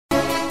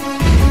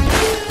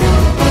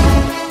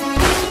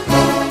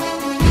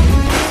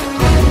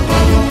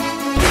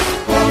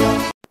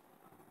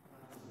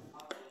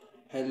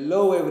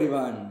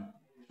everyone,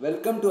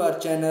 welcome to our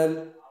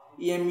channel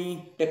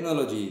EME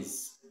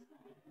Technologies.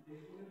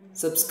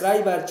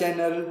 Subscribe our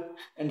channel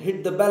and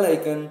hit the bell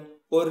icon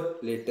for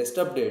latest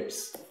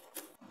updates.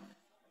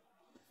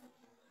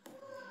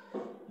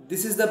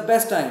 This is the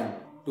best time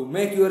to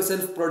make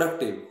yourself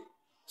productive.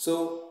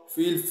 So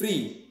feel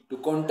free to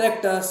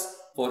contact us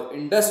for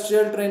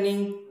industrial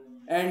training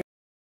and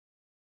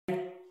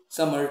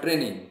summer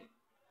training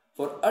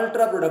for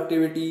ultra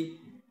productivity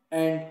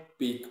and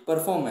peak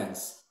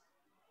performance.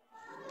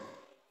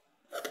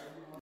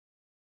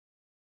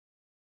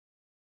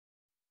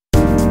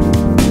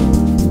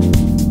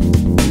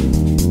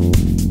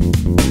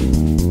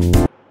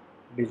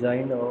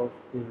 Design of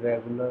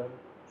irregular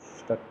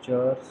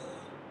structures.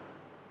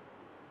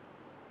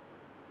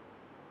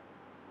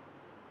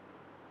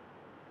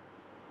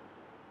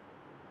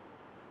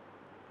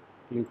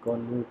 Click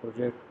on new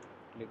project,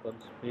 click on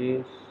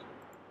space,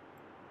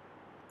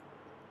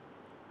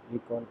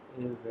 click on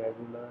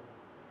irregular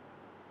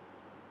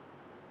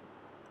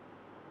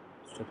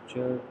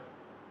structure,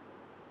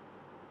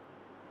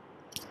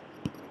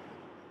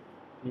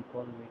 click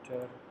on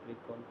meter,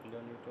 click on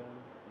kilonewton,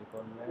 click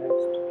on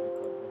next, click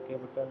on OK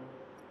button,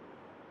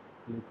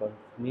 click on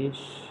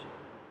finish.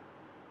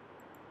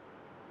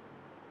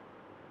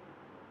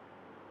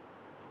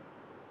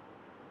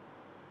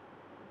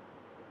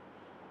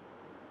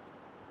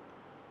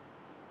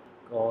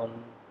 Click on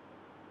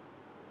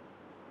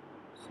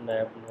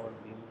snap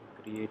node beam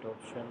create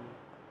option,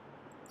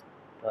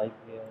 type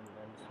here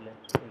and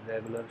select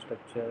irregular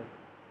structure,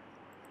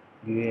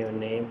 give a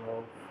name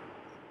of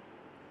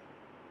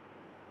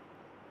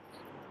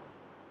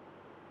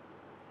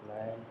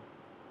line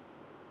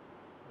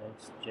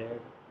XZ,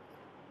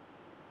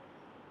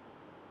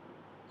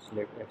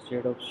 select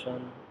XZ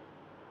option,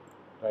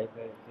 type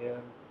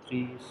here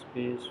 3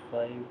 space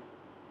 5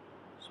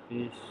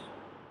 space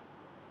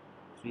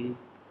 3,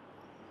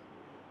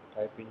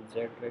 type in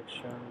Z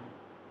direction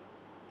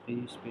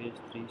 3 space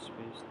 3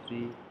 space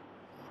 3,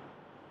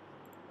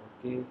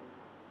 OK,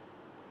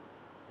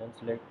 then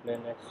select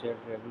plane XZ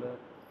regular,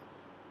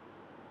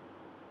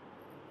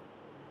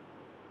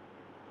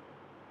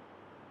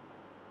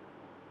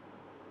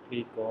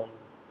 click on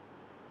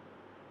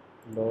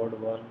node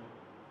 1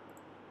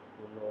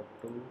 to node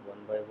 2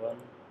 one by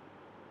one,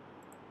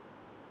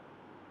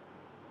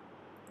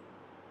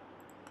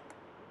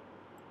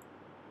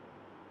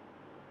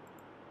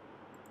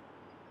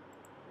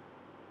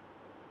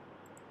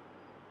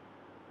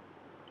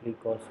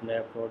 click on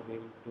snap node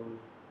beam to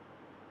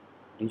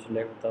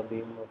deselect the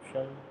beam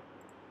option,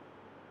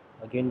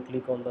 again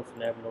click on the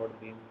snap node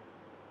beam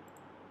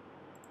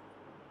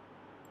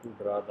to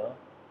draw the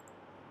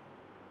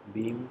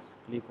beams,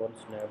 click on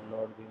snap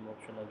node beam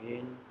option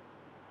again,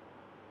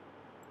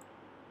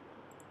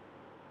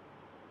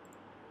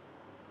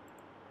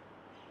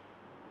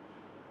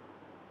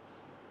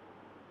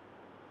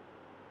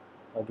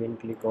 again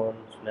click on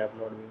snap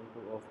node beam to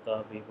off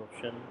the beam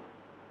option,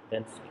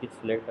 then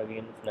select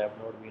again snap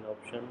node beam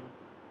option,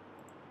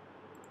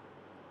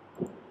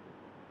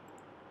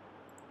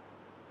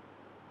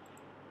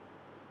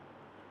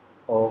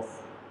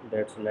 off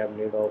that snap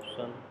node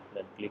option,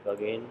 then click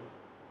again.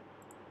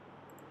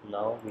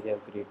 Now we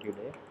have created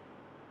a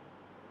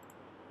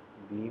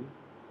beam,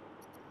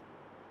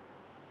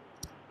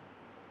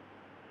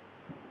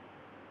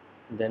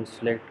 then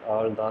select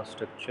all the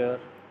structure,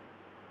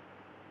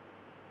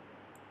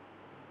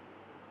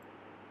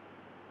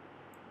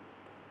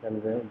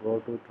 then we'll go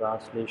to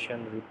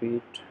translation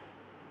repeat,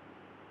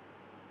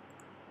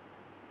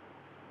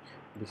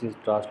 this is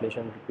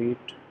translation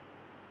repeat.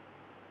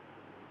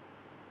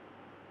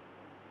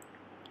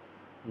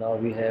 Now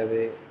we have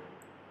a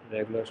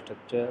regular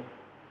structure,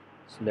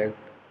 select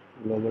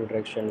global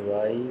direction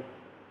Y,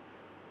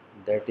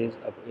 that is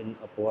up in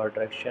upward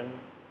direction,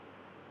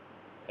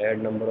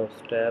 add number of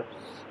steps,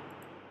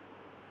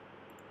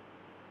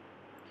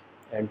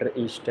 enter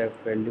each step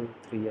value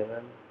 3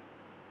 mm,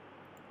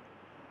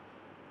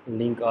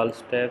 link all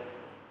step,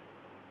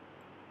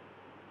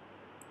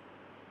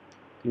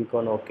 click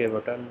on OK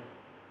button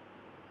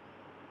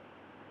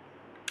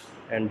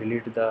and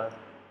delete the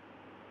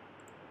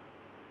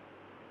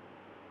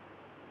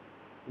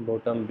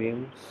bottom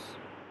beams,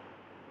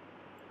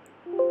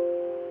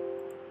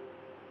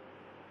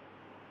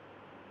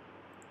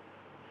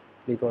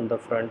 click on the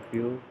front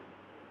view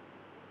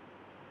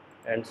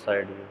and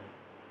side view.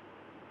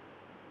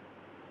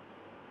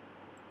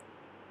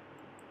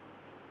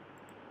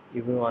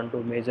 If you want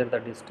to measure the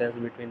distance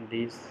between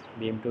these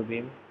beam to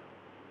beam,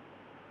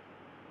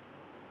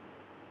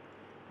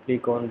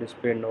 click on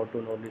display node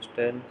to node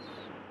distance,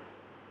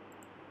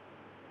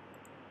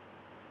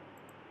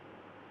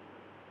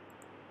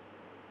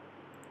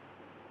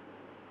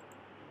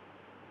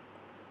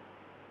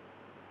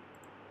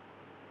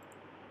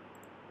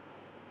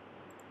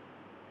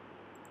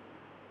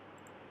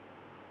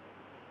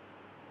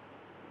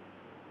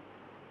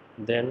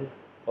 then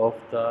off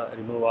the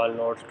remove all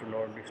nodes to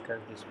node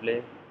distance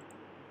display,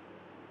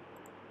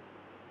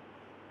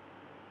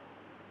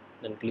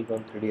 then click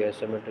on 3D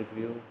isometric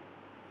view,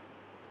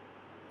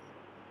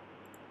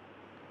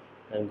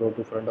 and go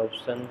to front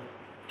option,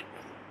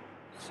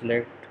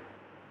 select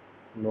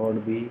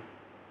node B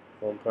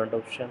from front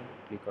option,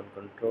 click on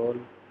control,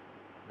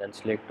 then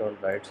select on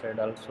right side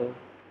also,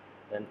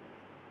 then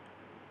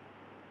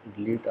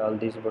delete all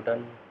these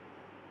button,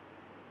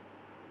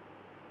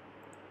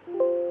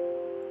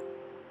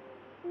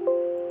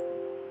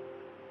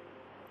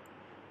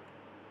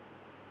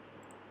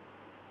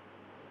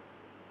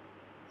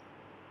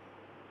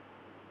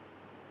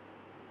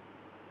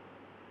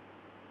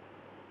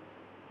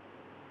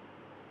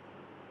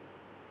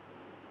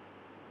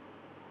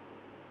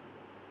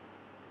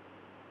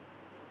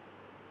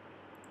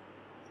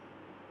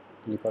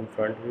 click on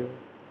front view,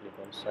 click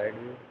on side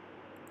view,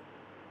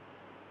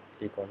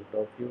 click on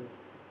top view.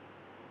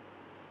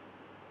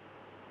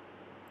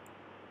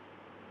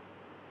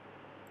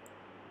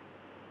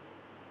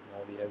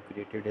 Now we have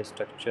created a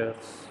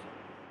structures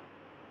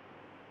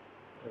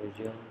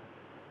region.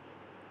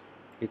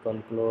 Click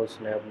on close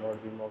snap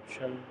node beam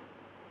option,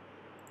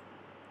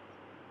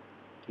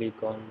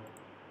 click on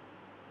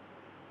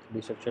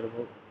 3D structure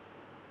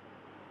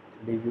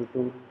 3D view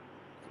tool,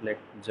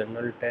 select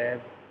general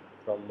tab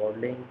from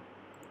modeling,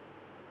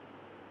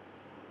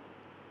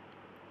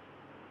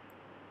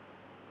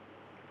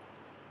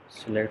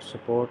 select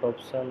support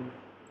option,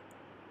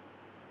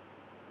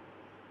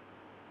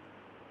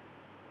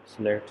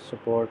 select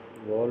support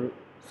wall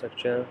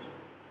structure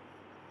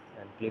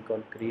and click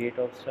on create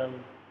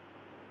option,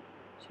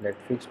 select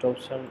fixed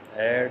option,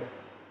 add,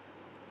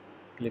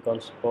 click on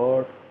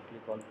support,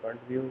 click on front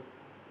view.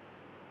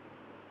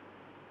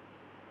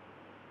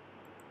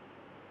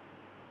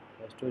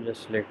 First to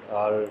just select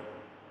all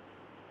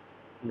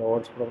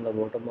nodes from the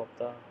bottom of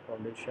the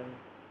foundation,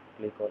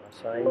 click on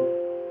assign,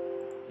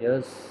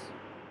 yes,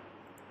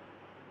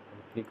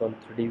 and click on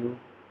 3D view.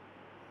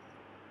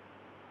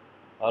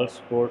 All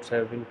supports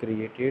have been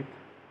created.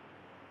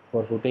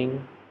 For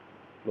footing,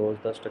 close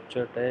the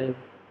structure tab.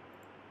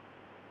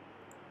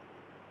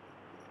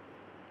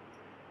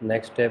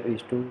 Next step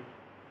is to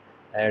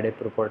add a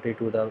property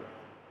to the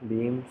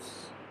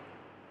beams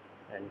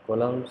and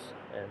columns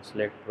and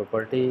select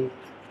property,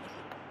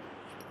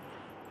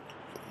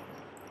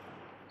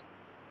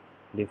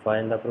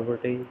 define the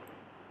property.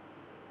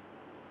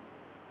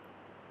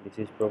 This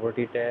is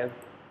property tab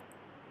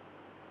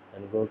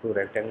and go to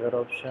rectangle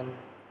option,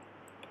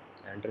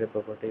 enter a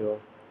property of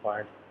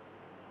 0.3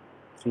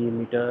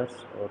 meters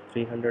or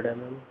 300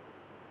 mm.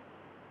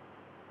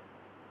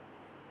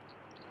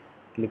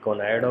 Click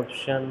on add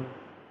option,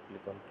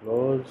 click on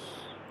close,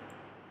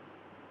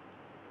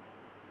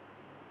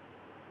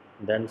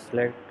 then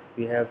select,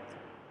 we have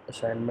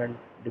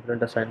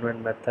different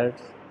assignment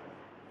methods.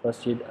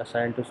 First is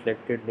assign to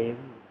selected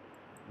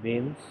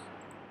beams,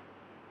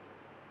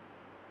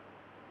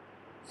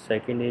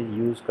 second is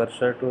use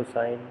cursor to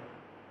assign,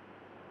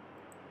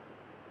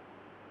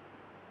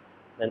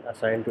 then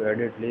assign to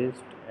edit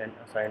list and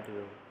assign to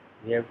view.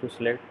 We have to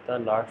select the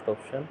last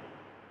option,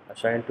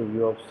 assign to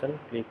view option,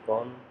 click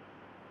on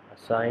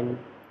assign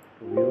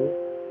to view,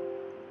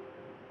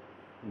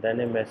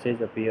 then a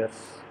message appears.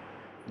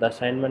 The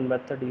assignment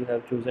method you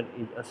have chosen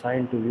is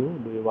assign to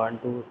view. Do you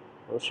want to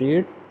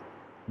proceed?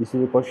 This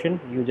is a question.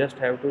 You just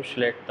have to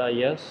select the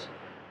yes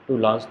to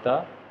launch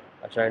the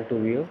assign to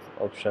view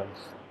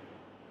options.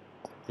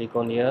 Click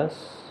on yes,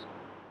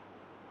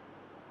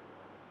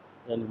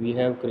 and we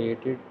have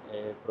created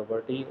a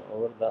property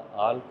over the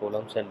all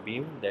columns and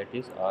beam, that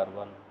is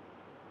R1.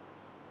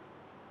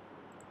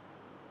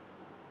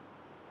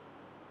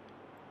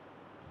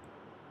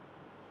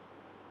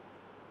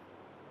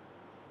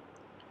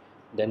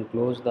 Then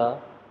close the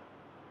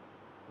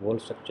wall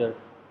structure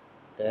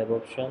tab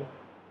option,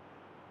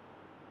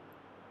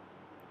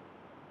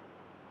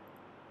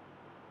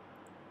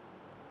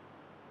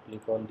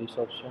 click on this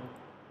option.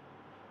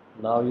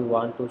 Now you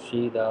want to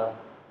see the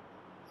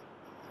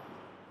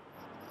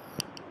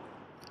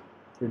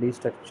 3D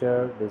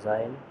structure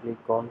design,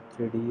 click on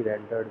 3D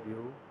rendered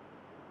view.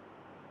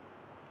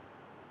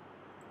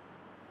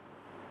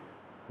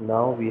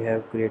 Now we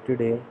have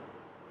created a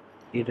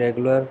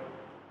irregular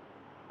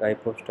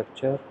type of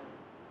structure.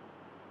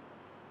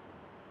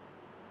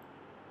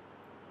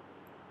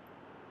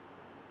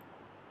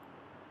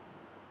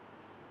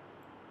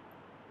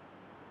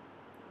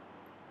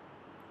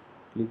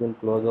 Click on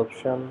close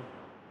option,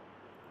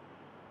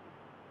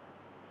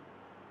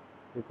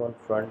 click on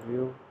front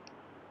view,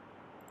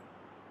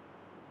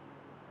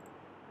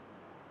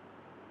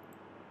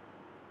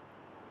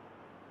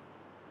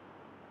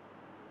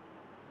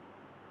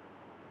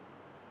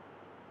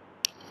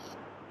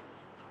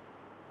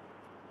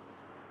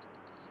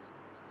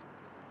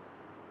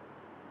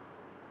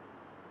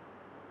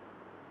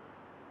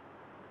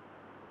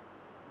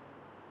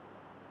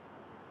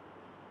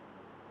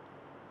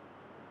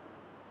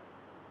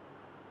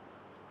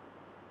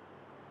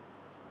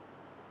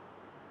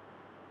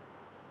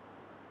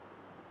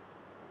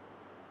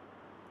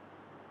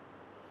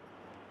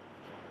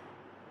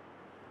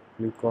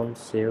 click on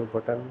save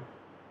button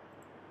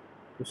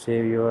to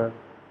save your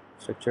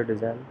structure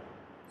design.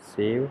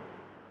 Save.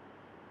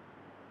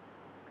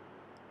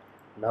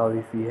 Now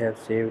if we have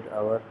saved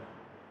our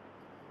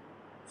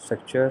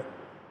structure,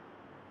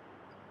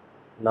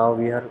 now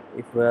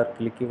if we are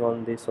clicking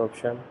on this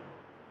option,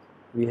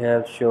 we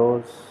have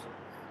shows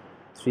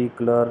three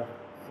color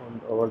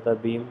over the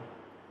beam.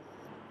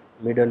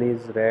 Middle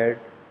is red,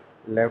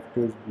 left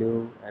is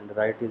blue, and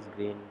right is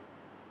green.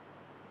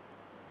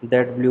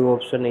 That blue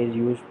option is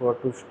used for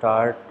to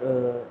start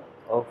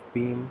of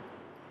beam.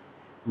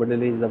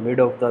 Middle is the mid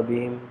of the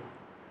beam,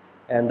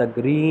 and the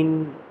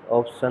green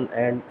option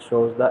end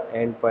shows the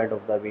end point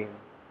of the beam.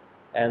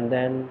 And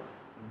then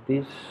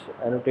this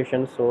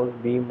annotation shows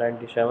beam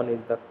 97 is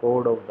the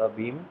code of the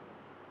beam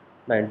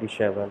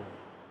 97.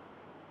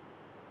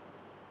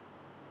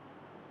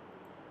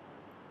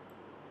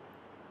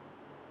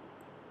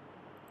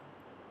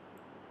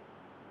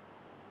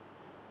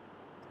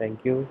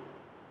 Thank you.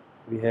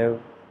 We have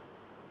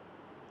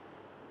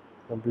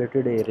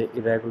completed a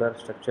irregular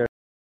structure.